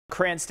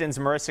Cranston's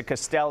Marissa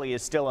Castelli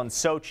is still in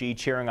Sochi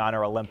cheering on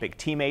her Olympic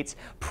teammates,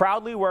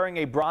 proudly wearing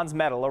a bronze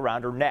medal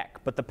around her neck.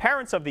 But the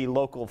parents of the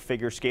local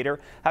figure skater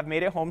have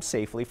made it home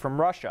safely from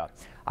Russia.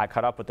 I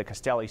caught up with the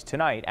Castellis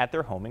tonight at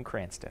their home in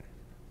Cranston.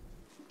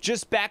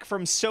 Just back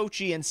from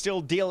Sochi and still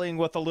dealing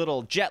with a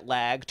little jet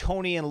lag,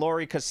 Tony and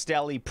Lori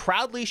Castelli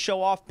proudly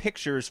show off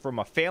pictures from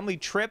a family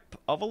trip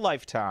of a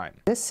lifetime.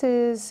 This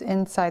is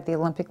inside the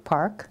Olympic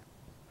Park,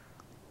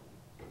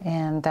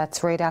 and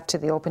that's right after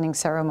the opening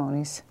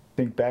ceremonies.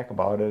 Think back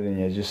about it and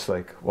you're just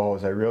like, well,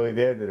 was I really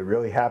there? Did it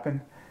really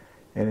happen?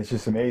 And it's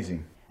just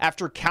amazing.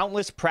 After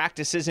countless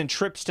practices and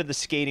trips to the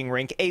skating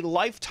rink, a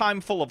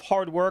lifetime full of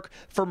hard work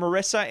for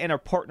Marissa and her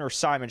partner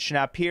Simon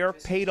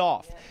Schnapier paid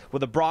off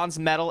with a bronze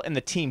medal in the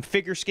team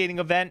figure skating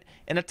event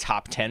and a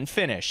top 10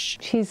 finish.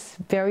 She's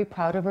very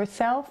proud of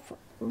herself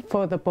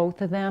for the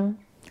both of them.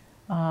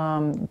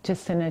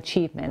 Just an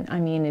achievement. I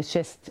mean, it's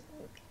just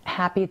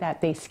happy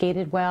that they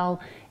skated well.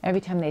 Every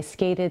time they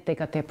skated, they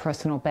got their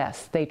personal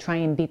best. They try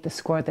and beat the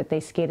score that they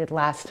skated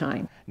last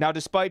time. Now,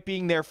 despite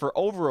being there for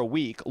over a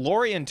week,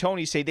 Lori and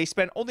Tony say they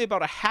spent only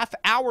about a half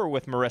hour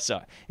with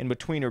Marissa in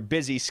between her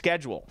busy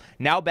schedule.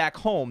 Now back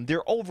home,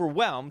 they're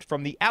overwhelmed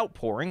from the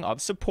outpouring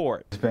of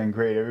support. It's been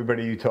great.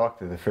 Everybody you talk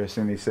to, the first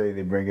thing they say,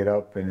 they bring it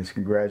up and it's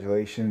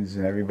congratulations,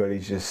 and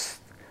everybody's just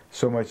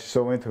so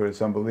into it.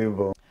 It's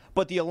unbelievable.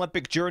 But the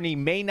Olympic journey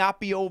may not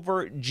be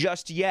over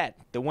just yet.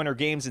 The Winter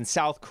Games in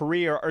South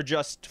Korea are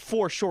just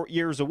 4 short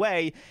years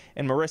away,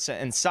 and Marissa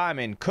and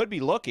Simon could be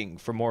looking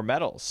for more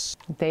medals.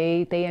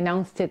 They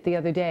announced it the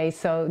other day,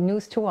 so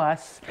news to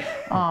us.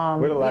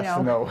 We're the last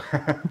to know.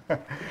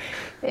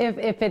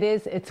 if it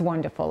is, it's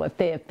wonderful.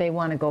 If they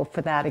want to go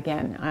for that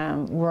again,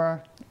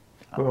 we're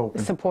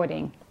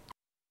supporting.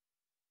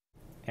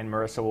 And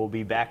Marissa will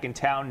be back in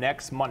town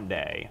next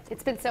Monday.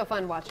 It's been so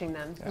fun watching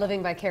them,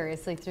 living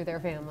vicariously through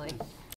their family.